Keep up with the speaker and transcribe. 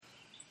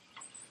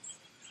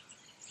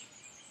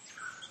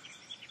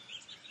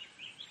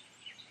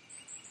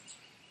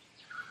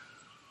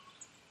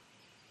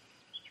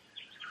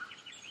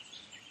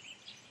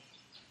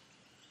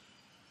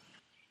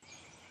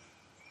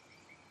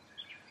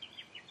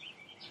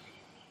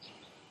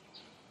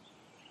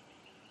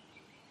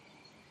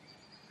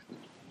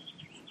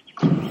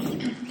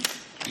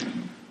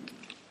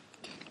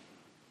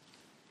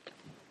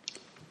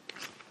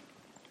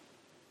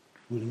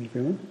Morning,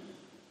 everyone.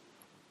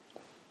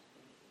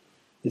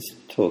 This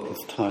talk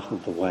is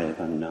titled The Way of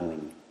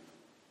Unknowing.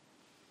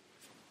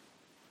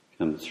 It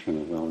comes from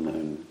a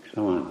well-known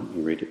koan. Let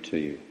me read it to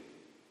you.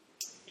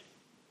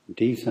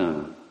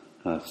 Dizang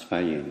asked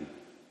Fayen,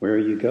 "Where are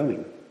you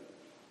going?"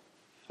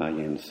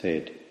 Fayen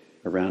said,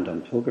 "Around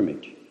on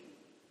pilgrimage."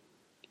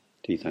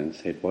 Dizang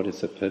said, "What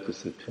is the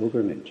purpose of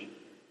pilgrimage?"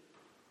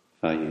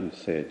 Fayen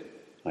said,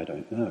 "I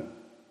don't know."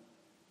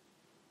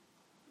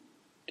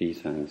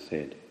 Dizang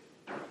said,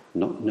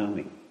 "Not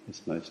knowing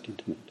is most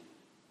intimate."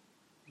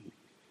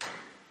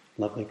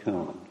 Lovely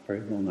koan,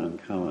 very well-known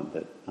koan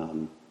that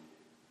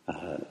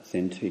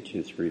Zen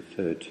teachers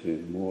refer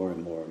to more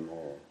and more and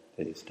more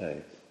these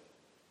days.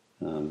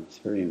 It's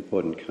a very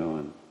important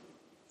koan.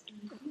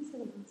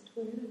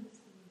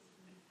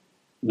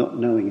 Not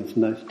knowing is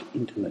most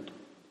intimate.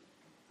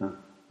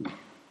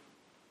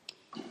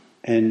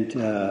 And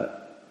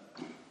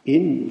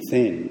in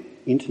Zen,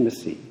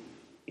 intimacy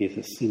is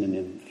a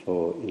synonym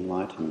for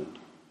enlightenment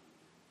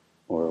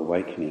or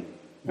awakening.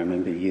 I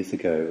remember years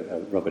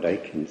ago, Robert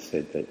Aitken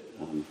said that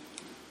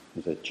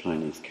there's a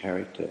Chinese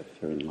character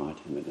for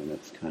enlightenment, and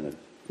it's kind of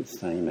the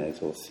same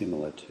as or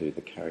similar to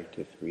the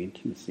character for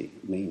intimacy.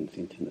 It means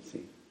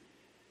intimacy.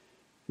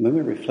 When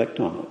we reflect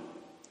on it,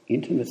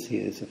 intimacy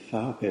is a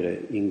far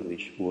better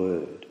English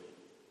word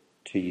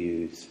to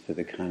use for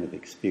the kind of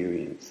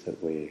experience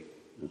that we're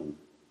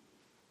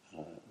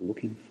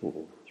looking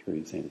for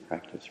through Zen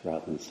practice,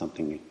 rather than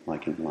something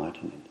like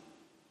enlightenment.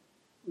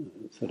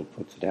 It sort of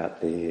puts it out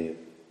there,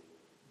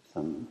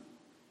 some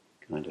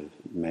kind of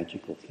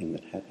magical thing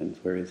that happens,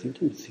 whereas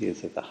intimacy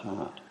is of the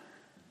heart.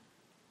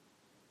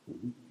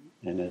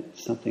 And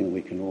it's something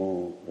we can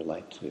all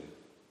relate to,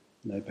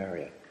 no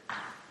barrier.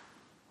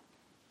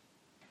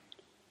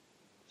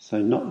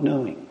 So not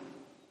knowing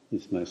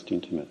is most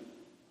intimate.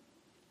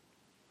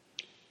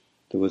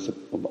 There was a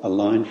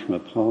line from a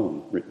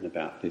poem written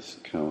about this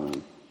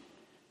koan.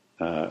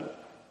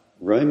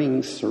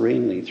 Roaming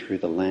serenely through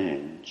the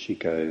land, she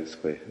goes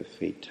where her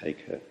feet take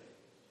her.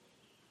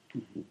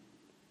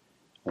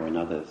 Or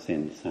another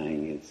Zen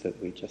saying is that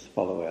we just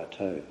follow our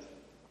toes.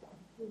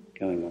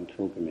 Going on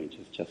pilgrimage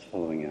is just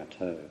following our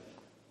toes.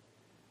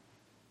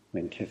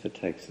 When Tessa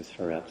takes us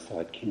for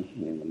outside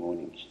kinhin in the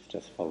morning, she's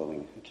just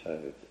following her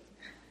toes.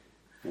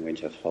 And we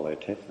just follow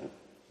Tessa.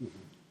 Isn't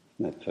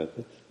that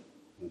purpose?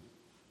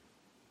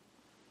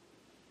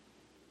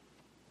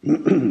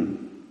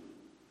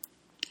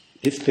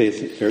 This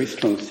bears a very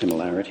strong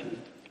similarity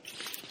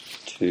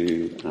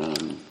to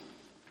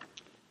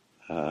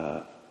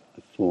a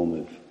form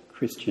of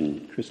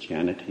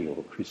Christianity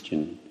or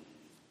Christian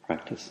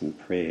practice and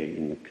prayer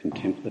in the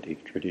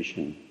contemplative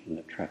tradition, in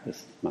the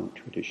Trappist monk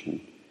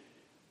tradition.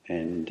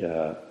 And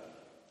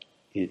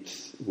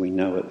we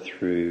know it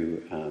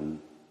through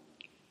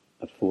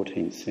a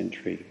 14th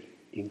century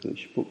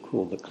English book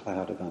called The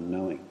Cloud of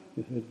Unknowing.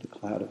 You heard The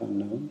Cloud of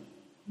Unknowing?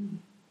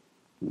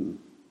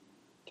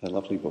 It's a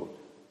lovely book.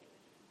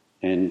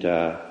 And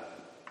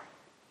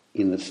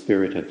in the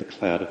spirit of The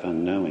Cloud of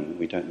Unknowing,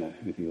 we don't know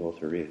who the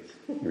author is.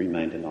 He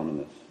remained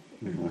anonymous.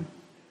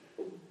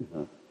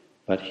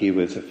 But he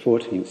was a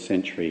 14th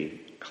century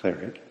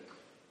cleric.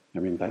 I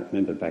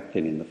remember back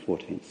then in the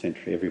 14th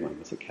century, everyone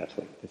was a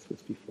Catholic. This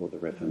was before the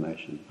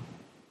Reformation.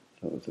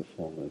 So it was a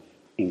form of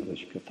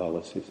English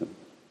Catholicism.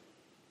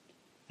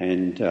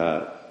 And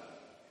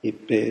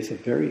it bears a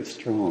very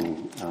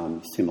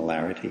strong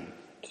similarity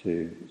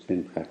to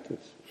Zen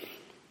practice.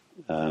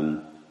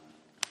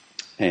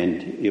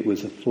 And it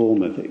was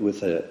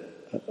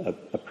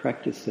a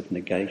practice of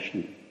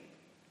negation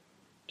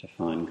to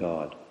find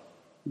God.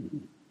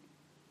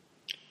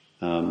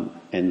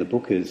 And the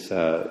book is,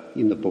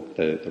 in the book,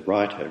 the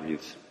writer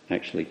is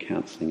actually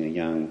counselling a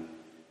young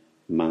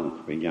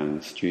monk or a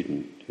young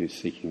student who's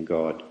seeking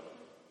God,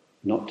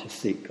 not to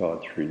seek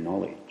God through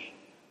knowledge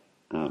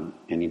and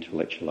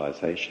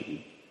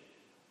intellectualization,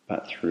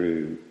 but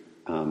through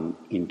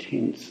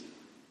intense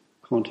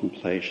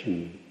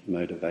contemplation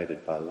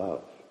motivated by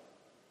love,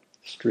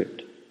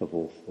 stripped of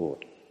all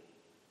thought.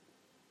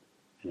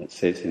 And it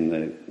says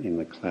in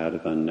the Cloud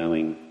of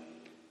Unknowing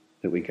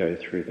that we go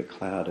through the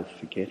cloud of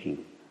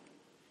forgetting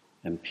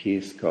and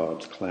pierce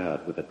God's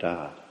cloud with a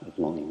dart of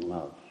longing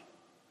love,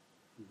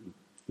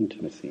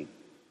 intimacy.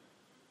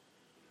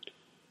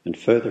 And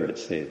further it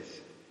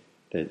says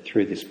that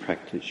through this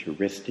practice you're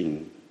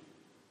resting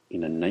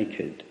in a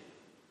naked,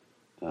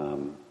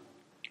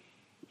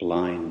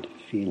 blind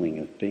feeling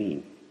of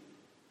being,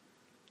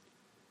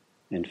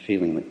 and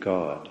feeling that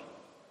God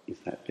is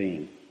that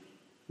being.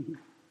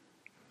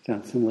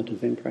 Sounds similar to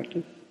Zen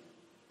practice?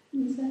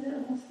 Is that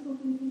a hospital?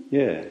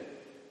 Yeah.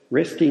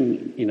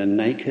 Resting in a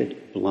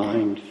naked,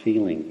 blind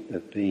feeling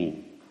of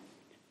being,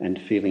 and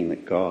feeling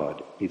that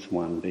God is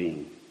one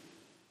being.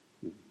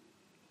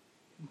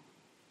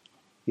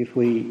 If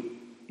we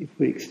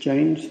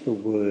exchange the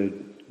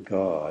word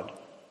God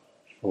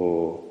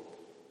for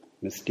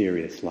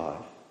mysterious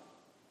life,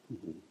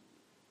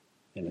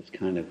 and it's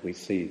kind of, we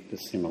see the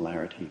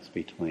similarities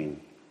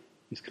between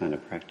this kind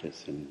of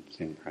practice and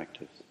Zen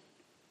practice.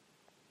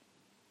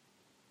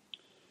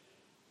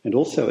 And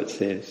also it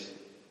says,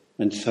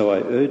 and so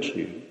I urge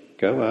you,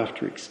 go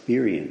after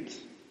experience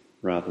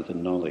rather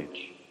than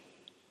knowledge.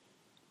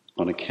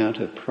 On account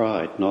of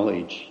pride,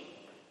 knowledge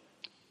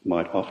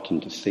might often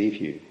deceive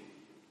you,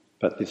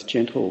 but this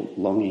gentle,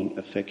 longing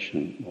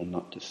affection will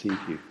not deceive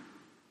you.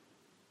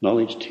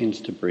 Knowledge tends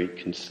to breed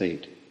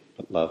conceit,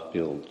 but love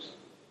builds.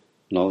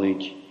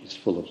 Knowledge is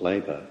full of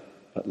labour,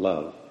 but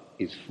love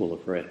is full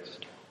of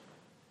rest.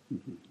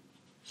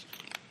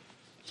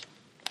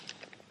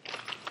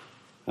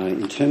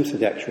 In terms of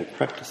the actual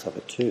practice of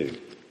it too,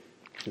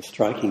 the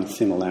striking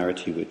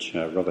similarity which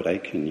Robert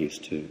Aitken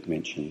used to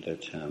mention,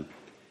 that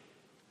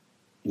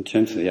in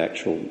terms of the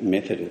actual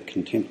method of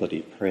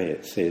contemplative prayer,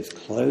 it says,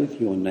 clothe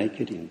your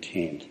naked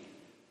intent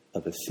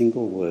of a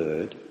single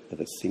word of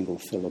a single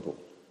syllable.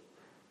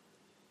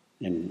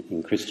 And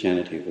in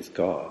Christianity it was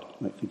God.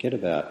 Like, forget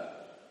about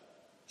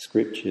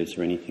scriptures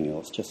or anything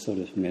else, just sort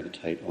of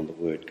meditate on the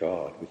word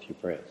God with your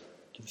breath.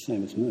 Do the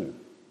same as Mu.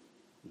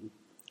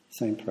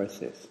 Same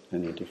process,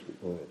 only a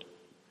different word.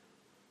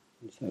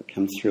 And so it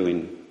comes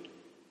through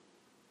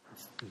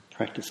the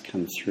practice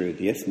comes through,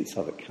 the essence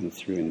of it comes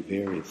through in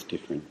various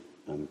different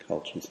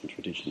cultures and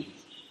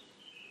traditions,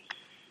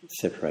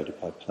 separated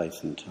by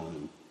place and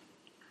time.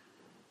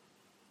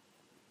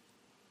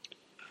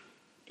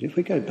 But if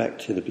we go back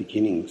to the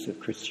beginnings of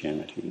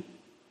Christianity,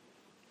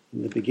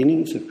 in the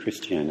beginnings of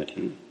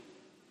Christianity,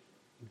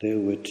 there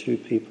were two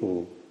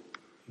people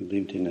who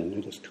lived in a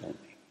nudist colony,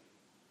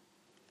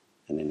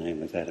 and their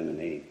name was Adam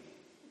and Eve.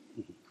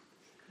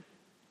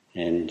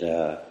 And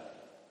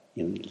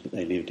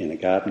they lived in a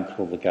garden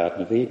called the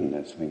Garden of Eden,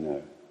 as we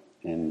know.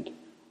 And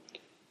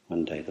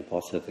one day the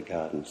boss of the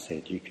garden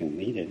said, you can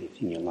eat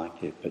anything you like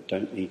here, but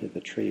don't eat of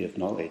the tree of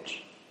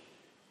knowledge.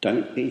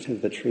 Don't eat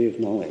of the tree of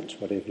knowledge,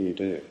 whatever you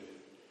do.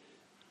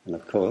 And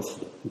of course,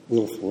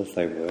 willful as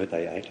they were,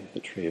 they ate of the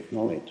tree of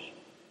knowledge.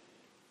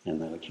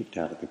 And they were kicked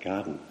out of the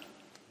garden.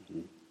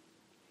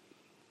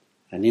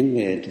 And in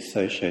their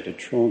dissociated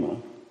trauma,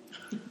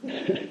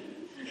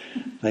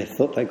 they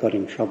thought they got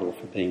in trouble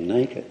for being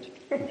naked.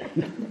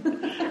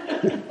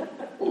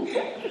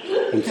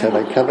 And so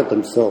they covered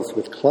themselves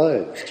with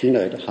clothes,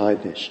 to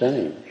hide their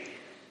shame.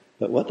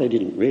 But what they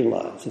didn't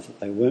realise is that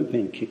they weren't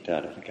being kicked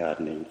out of the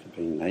Garden of Eden for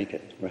being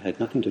naked, or it had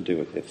nothing to do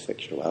with their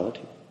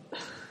sexuality,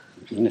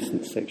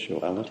 innocent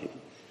sexuality.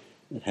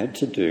 It had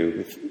to do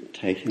with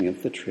taking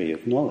of the tree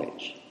of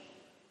knowledge.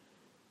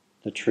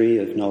 The tree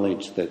of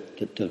knowledge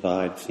that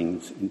divides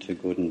things into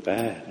good and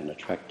bad, and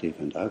attractive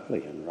and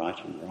ugly, and right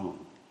and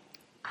wrong,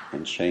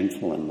 and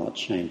shameful and not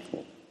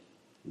shameful.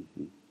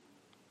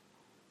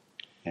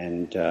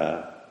 And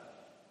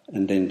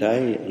then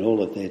they and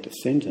all of their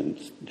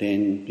descendants,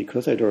 then,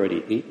 because they'd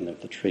already eaten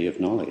of the tree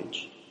of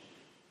knowledge,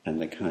 and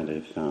the kind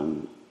of,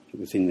 it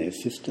was in their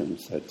system,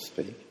 so to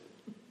speak,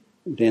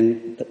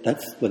 then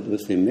that's what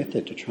was their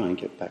method to try and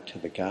get back to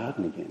the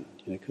garden again,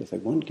 because they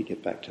wanted to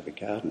get back to the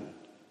garden.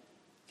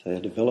 So they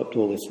developed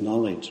all this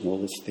knowledge and all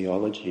this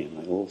theology, and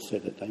they all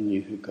said that they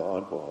knew who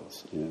God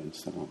was, and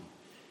so on.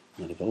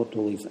 And they developed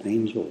all these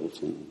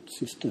angels and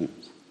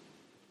systems.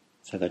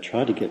 So they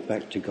tried to get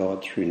back to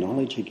God through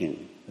knowledge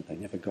again, but they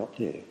never got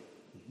there.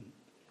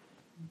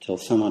 Until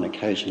someone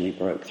occasionally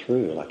broke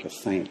through, like a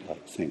saint,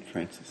 like St.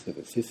 Francis of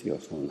Assisi or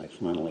someone, they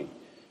finally,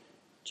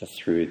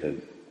 just through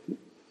the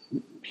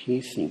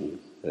piercing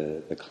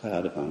the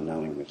cloud of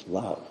unknowing with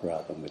love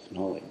rather than with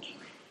knowledge,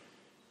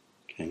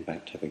 came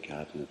back to the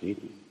Garden of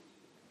Eden.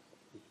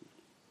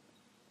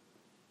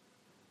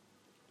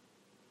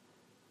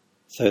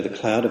 So the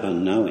cloud of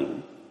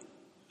unknowing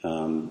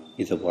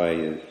is a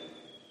way of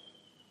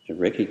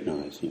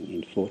recognising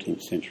in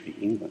 14th century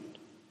England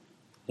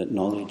that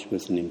knowledge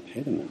was an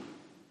impediment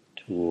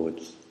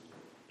towards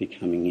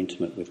becoming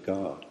intimate with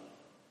God,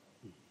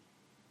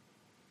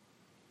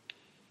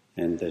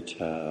 and that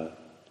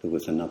there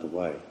was another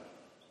way.